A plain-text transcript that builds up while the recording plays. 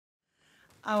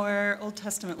Our Old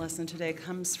Testament lesson today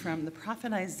comes from the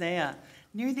prophet Isaiah,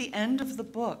 near the end of the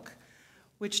book,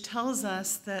 which tells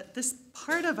us that this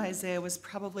part of Isaiah was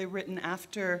probably written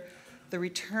after the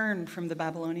return from the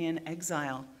Babylonian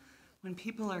exile, when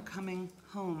people are coming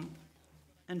home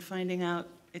and finding out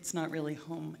it's not really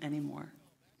home anymore.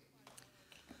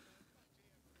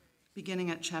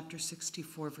 Beginning at chapter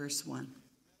 64, verse 1.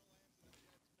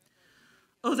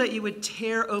 Oh, that you would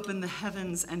tear open the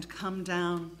heavens and come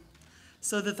down,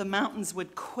 so that the mountains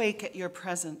would quake at your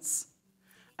presence,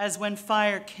 as when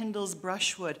fire kindles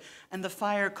brushwood and the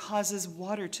fire causes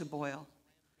water to boil,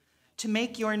 to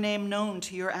make your name known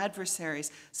to your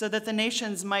adversaries, so that the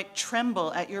nations might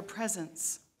tremble at your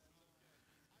presence.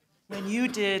 When you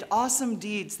did awesome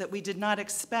deeds that we did not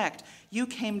expect, you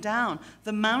came down.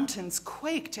 The mountains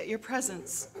quaked at your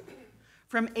presence.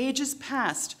 From ages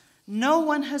past, no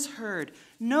one has heard,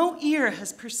 no ear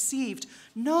has perceived,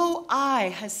 no eye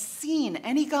has seen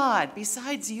any God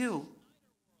besides you,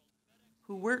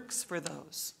 who works for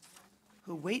those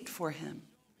who wait for him.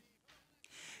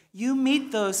 You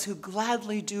meet those who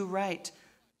gladly do right,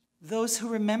 those who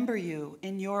remember you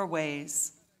in your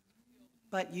ways.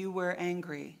 But you were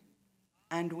angry,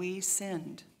 and we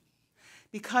sinned.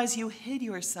 Because you hid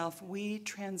yourself, we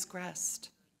transgressed.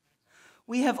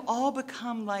 We have all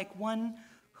become like one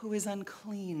who is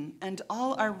unclean, and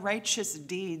all our righteous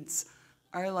deeds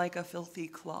are like a filthy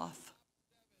cloth.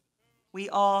 We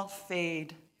all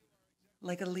fade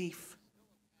like a leaf,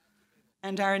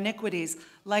 and our iniquities,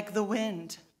 like the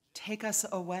wind, take us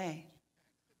away.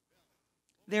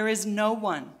 There is no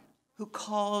one who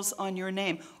calls on your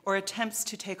name or attempts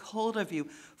to take hold of you,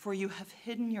 for you have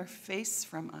hidden your face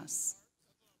from us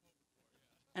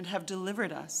and have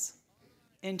delivered us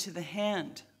into the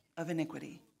hand of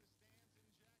iniquity.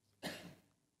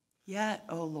 Yet,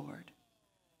 O Lord,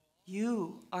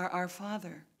 you are our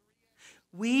Father.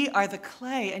 We are the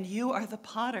clay, and you are the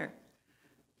potter.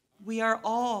 We are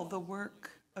all the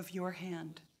work of your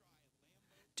hand.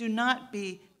 Do not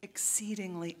be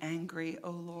exceedingly angry, O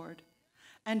Lord,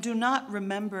 and do not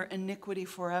remember iniquity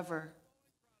forever.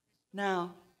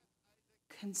 Now,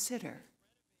 consider,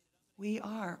 we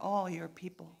are all your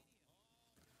people.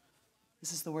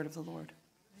 This is the word of the Lord.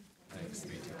 Thanks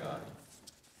be to God.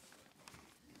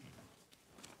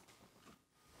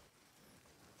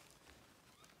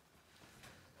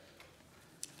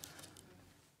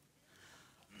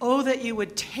 Oh, that you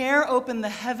would tear open the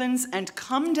heavens and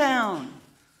come down.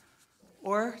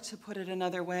 Or, to put it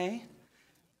another way,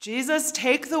 Jesus,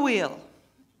 take the wheel.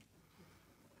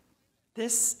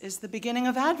 This is the beginning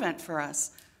of Advent for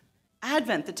us.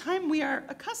 Advent, the time we are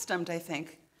accustomed, I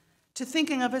think, to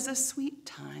thinking of as a sweet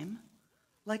time,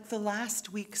 like the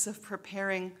last weeks of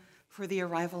preparing for the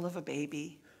arrival of a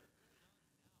baby.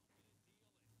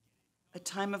 A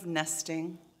time of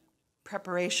nesting,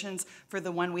 preparations for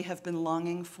the one we have been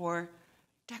longing for,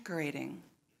 decorating,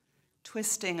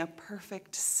 twisting a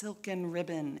perfect silken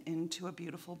ribbon into a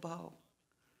beautiful bow.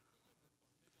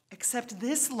 Except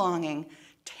this longing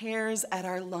tears at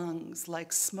our lungs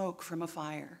like smoke from a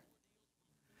fire.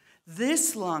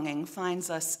 This longing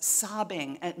finds us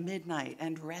sobbing at midnight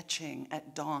and retching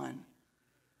at dawn.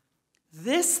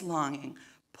 This longing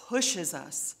pushes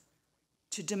us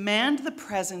to demand the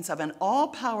presence of an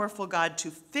all-powerful God to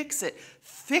fix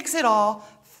it all,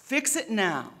 fix it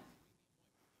now.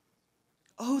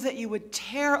 Oh, that you would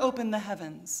tear open the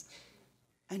heavens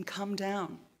and come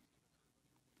down.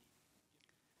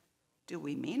 Do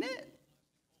we mean it?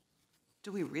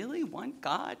 Do we really want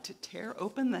God to tear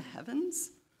open the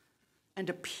heavens and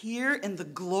appear in the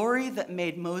glory that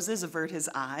made Moses avert his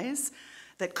eyes,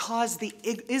 that caused the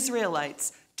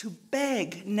Israelites to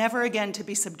beg never again to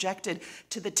be subjected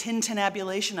to the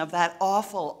tintinnabulation of that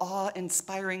awful,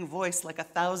 awe-inspiring voice like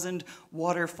 1,000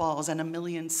 waterfalls and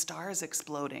 1,000,000 stars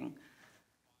exploding?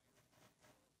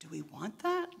 Do we want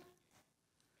that?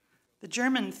 The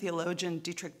German theologian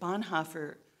Dietrich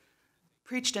Bonhoeffer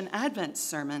preached an Advent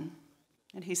sermon,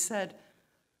 and he said,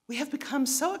 "We have become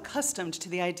so accustomed to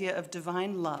the idea of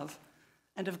divine love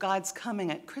and of God's coming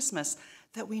at Christmas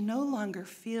that we no longer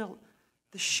feel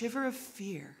the shiver of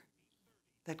fear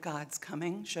that God's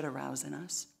coming should arouse in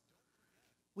us.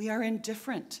 We are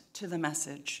indifferent to the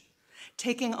message,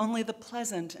 taking only the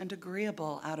pleasant and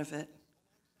agreeable out of it,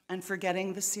 and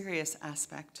forgetting the serious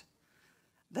aspect,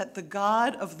 that the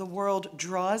God of the world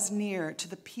draws near to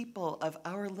the people of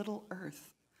our little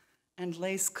earth and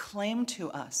lays claim to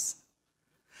us.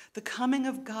 The coming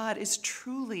of God is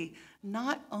truly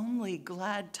not only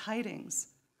glad tidings,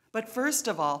 but first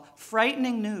of all,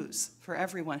 frightening news for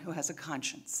everyone who has a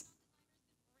conscience."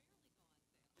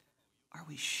 Are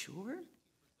we sure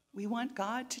We want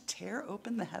God to tear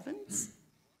open the heavens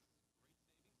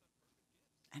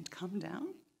and come down?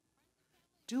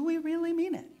 Do we really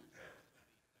mean it?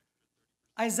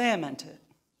 Isaiah meant it.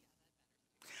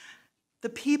 The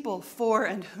people for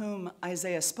and whom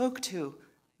Isaiah spoke to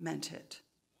meant it.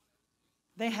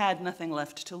 They had nothing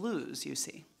left to lose, you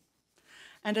see.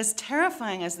 And as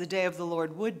terrifying as the day of the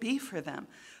Lord would be for them,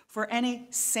 for any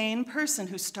sane person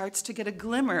who starts to get a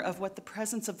glimmer of what the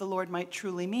presence of the Lord might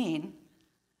truly mean,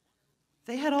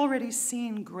 they had already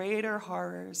seen greater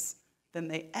horrors than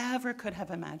they ever could have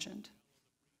imagined.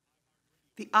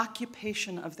 The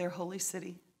occupation of their holy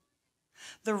city,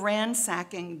 the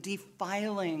ransacking,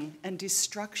 defiling, and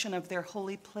destruction of their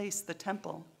holy place, the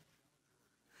temple,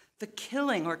 the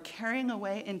killing or carrying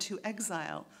away into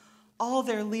exile all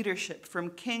their leadership, from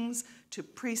kings to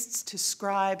priests to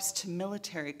scribes to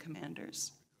military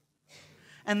commanders,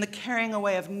 and the carrying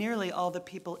away of nearly all the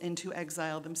people into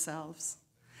exile themselves.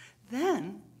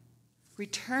 Then,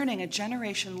 returning a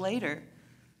generation later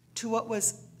to what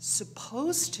was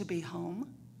supposed to be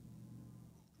home,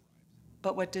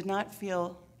 but what did not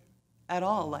feel at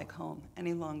all like home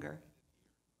any longer.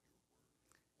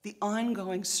 The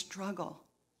ongoing struggle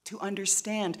to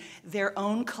understand their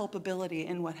own culpability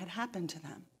in what had happened to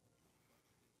them.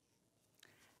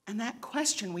 And that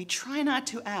question we try not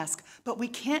to ask, but we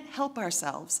can't help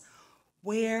ourselves.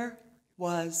 Where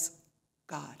was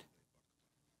God?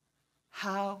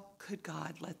 How could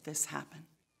God let this happen?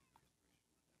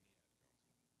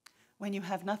 When you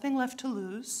have nothing left to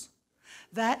lose,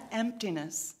 that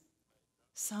emptiness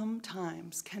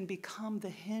sometimes can become the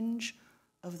hinge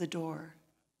of the door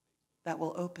that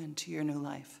will open to your new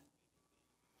life.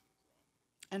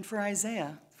 And for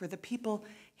Isaiah, for the people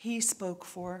he spoke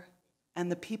for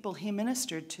and the people he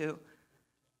ministered to,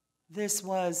 this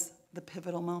was the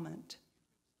pivotal moment.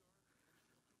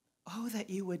 Oh, that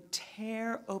you would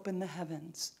tear open the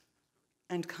heavens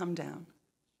and come down.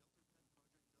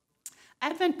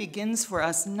 Advent begins for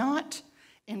us not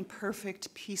in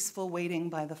perfect, peaceful waiting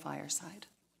by the fireside.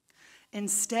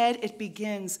 Instead, it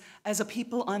begins as a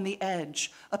people on the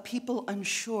edge, a people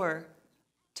unsure,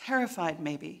 terrified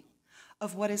maybe,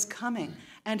 of what is coming.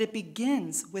 And it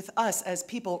begins with us as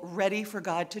people ready for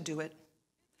God to do it,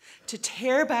 to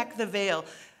tear back the veil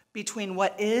between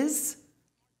what is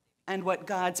and what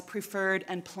God's preferred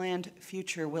and planned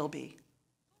future will be.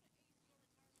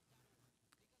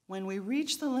 When we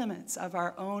reach the limits of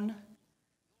our own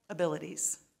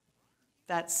abilities,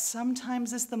 that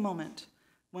sometimes is the moment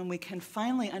when we can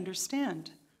finally understand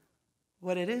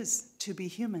what it is to be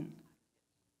human.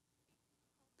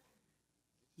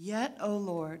 Yet, O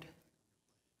Lord,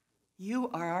 you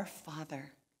are our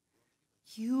Father.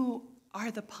 You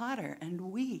are the potter, and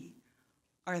we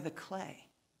are the clay.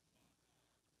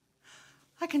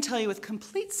 I can tell you with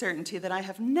complete certainty that I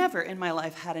have never in my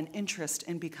life had an interest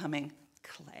in becoming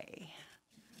clay.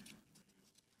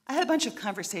 I had a bunch of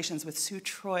conversations with Sue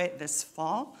Troy this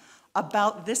fall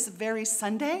about this very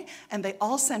Sunday, and they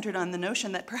all centered on the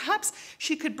notion that perhaps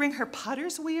she could bring her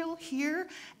potter's wheel here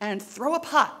and throw a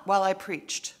pot while I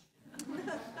preached.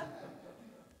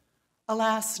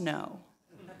 Alas, no.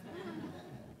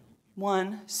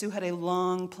 One, Sue had a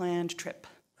long-planned trip,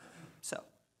 so.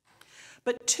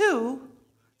 But two,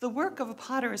 the work of a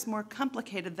potter is more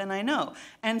complicated than I know.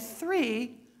 And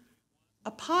three,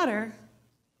 a potter,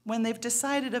 when they've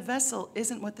decided a vessel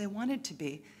isn't what they want it to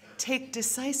be, take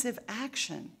decisive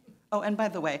action. Oh, and by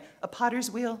the way, a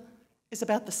potter's wheel is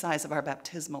about the size of our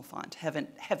baptismal font,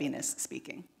 heaviness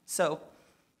speaking. So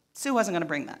Sue wasn't going to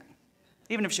bring that,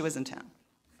 even if she was in town.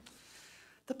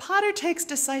 The potter takes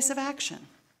decisive action.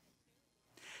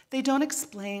 They don't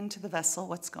explain to the vessel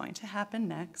what's going to happen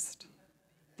next.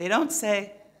 They don't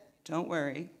say, don't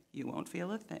worry, you won't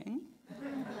feel a thing.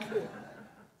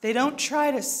 They don't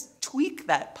try to tweak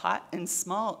that pot in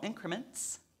small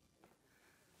increments.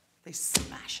 They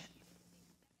smash it.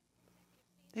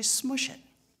 They smush it.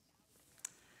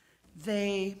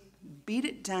 They beat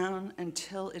it down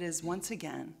until it is once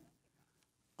again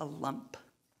a lump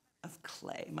of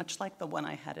clay, much like the one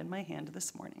I had in my hand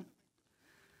this morning.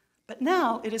 But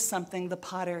now it is something the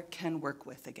potter can work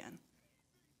with again.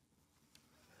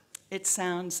 It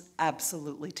sounds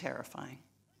absolutely terrifying,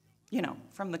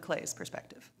 from the clay's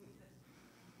perspective.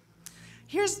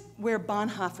 Here's where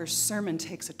Bonhoeffer's sermon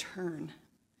takes a turn.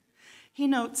 He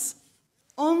notes,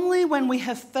 only when we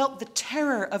have felt the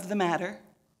terror of the matter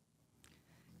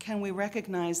can we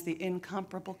recognize the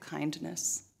incomparable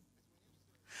kindness.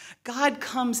 God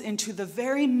comes into the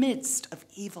very midst of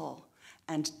evil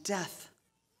and death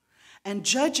and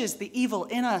judges the evil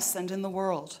in us and in the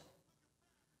world.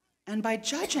 And by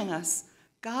judging us,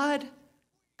 God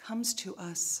comes to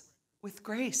us with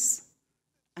grace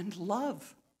and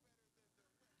love.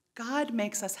 God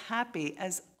makes us happy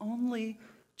as only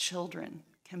children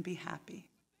can be happy.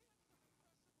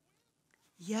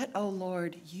 Yet, O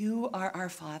Lord, you are our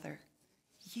Father.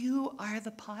 You are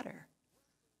the potter,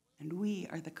 and we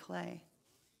are the clay.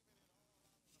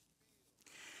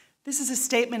 This is a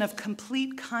statement of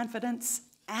complete confidence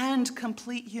and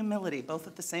complete humility, both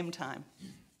at the same time.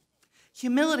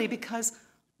 Humility because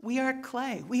we are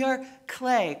clay. We are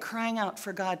clay crying out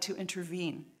for God to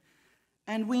intervene.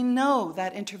 And we know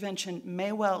that intervention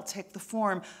may well take the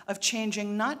form of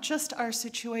changing not just our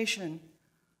situation,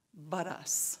 but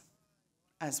us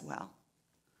as well.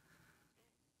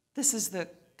 This is the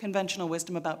conventional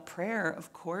wisdom about prayer,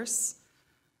 of course,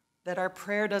 that our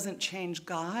prayer doesn't change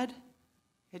God,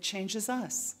 it changes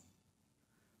us.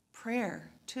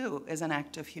 Prayer, too, is an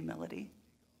act of humility.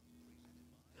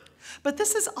 But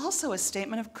this is also a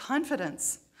statement of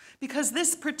confidence, because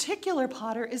this particular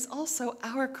potter is also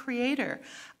our creator,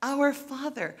 our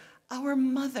father, our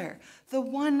mother, the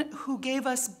one who gave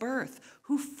us birth,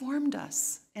 who formed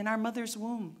us in our mother's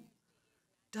womb.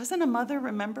 Doesn't a mother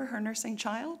remember her nursing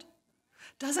child?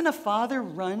 Doesn't a father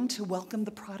run to welcome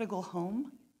the prodigal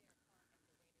home?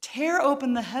 Tear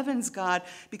open the heavens, God,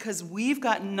 because we've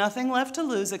got nothing left to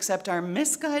lose except our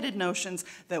misguided notions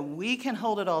that we can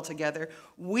hold it all together,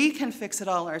 we can fix it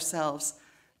all ourselves,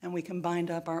 and we can bind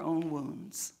up our own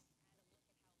wounds.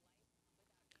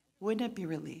 Wouldn't it be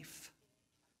relief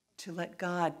to let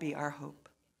God be our hope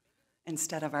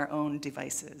instead of our own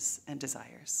devices and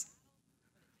desires?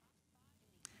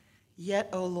 Yet,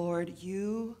 O Lord,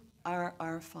 you are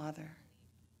our Father.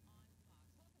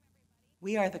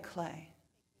 We are the clay,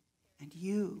 and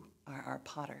you are our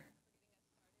potter.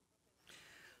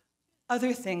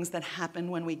 Other things that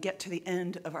happen when we get to the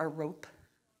end of our rope.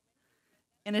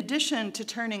 In addition to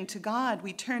turning to God,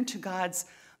 we turn to God's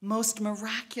most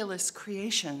miraculous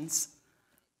creations,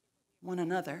 one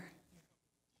another.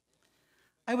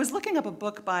 I was looking up a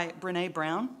book by Brené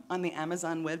Brown on the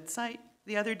Amazon website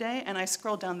the other day, and I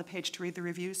scrolled down the page to read the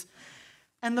reviews.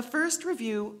 And the first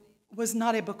review was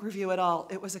not a book review at all.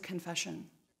 It was a confession.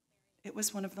 It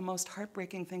was one of the most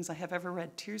heartbreaking things I have ever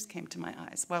read. Tears came to my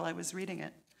eyes while I was reading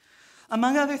it.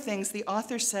 Among other things, the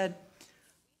author said,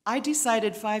 I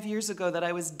decided 5 years ago that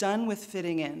I was done with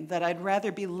fitting in, that I'd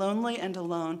rather be lonely and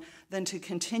alone than to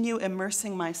continue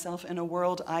immersing myself in a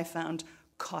world I found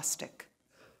caustic.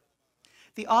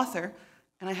 The author,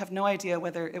 and I have no idea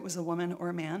whether it was a woman or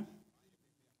a man,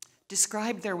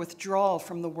 described their withdrawal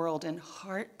from the world in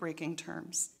heartbreaking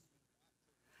terms.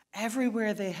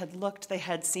 Everywhere they had looked, they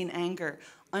had seen anger,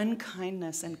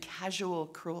 unkindness, and casual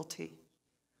cruelty.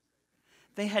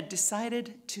 They had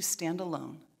decided to stand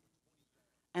alone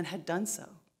and had done so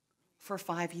for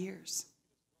 5 years.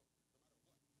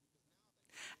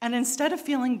 And instead of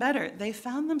feeling better, they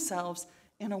found themselves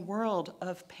in a world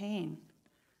of pain.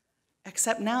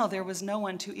 Except now there was no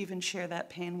one to even share that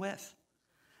pain with,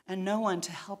 and no one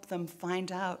to help them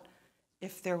find out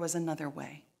if there was another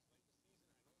way.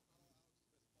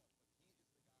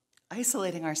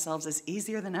 Isolating ourselves is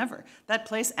easier than ever. That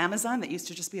place, Amazon, that used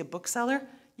to just be a bookseller,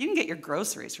 you can get your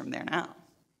groceries from there now.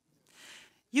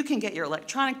 You can get your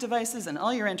electronic devices and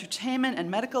all your entertainment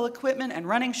and medical equipment and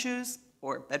running shoes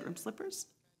or bedroom slippers.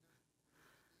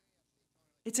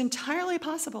 It's entirely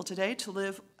possible today to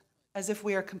live as if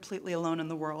we are completely alone in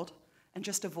the world and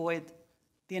just avoid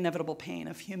the inevitable pain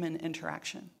of human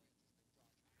interaction.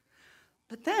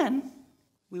 But then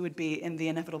we would be in the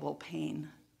inevitable pain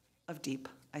of deep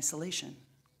isolation.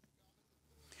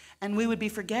 And we would be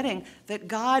forgetting that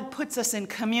God puts us in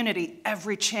community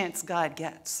every chance God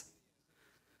gets.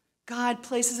 God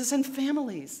places us in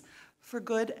families, for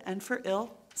good and for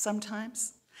ill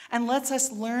sometimes, and lets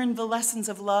us learn the lessons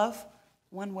of love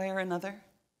one way or another.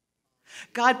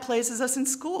 God places us in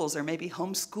schools or maybe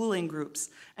homeschooling groups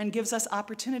and gives us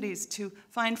opportunities to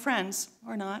find friends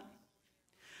or not.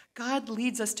 God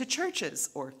leads us to churches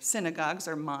or synagogues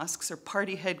or mosques or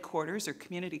party headquarters or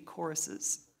community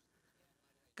choruses.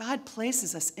 God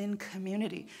places us in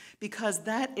community because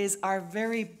that is our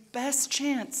very best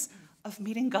chance of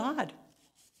meeting God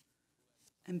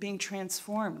and being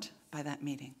transformed by that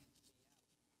meeting.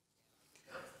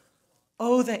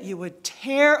 Oh, that you would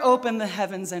tear open the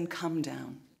heavens and come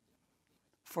down,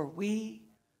 for we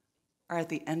are at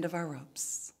the end of our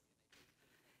ropes.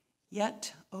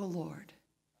 Yet, O Lord,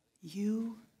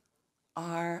 you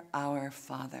are our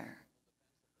Father.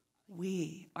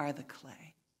 We are the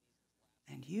clay,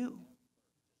 and you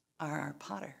are our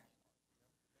potter.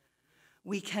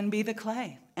 We can be the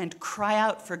clay and cry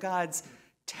out for God's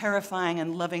terrifying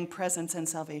and loving presence and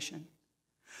salvation.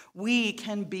 We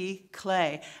can be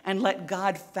clay and let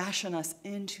God fashion us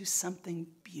into something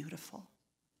beautiful.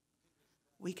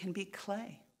 We can be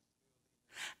clay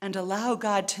and allow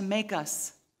God to make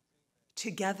us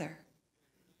together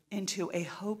into a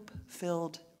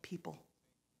hope-filled people,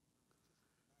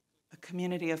 a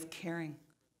community of caring.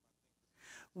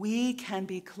 We can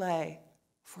be clay,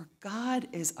 for God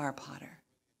is our potter,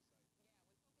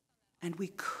 and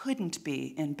we couldn't be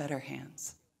in better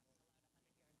hands.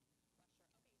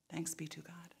 Thanks be to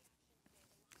God.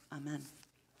 Amen.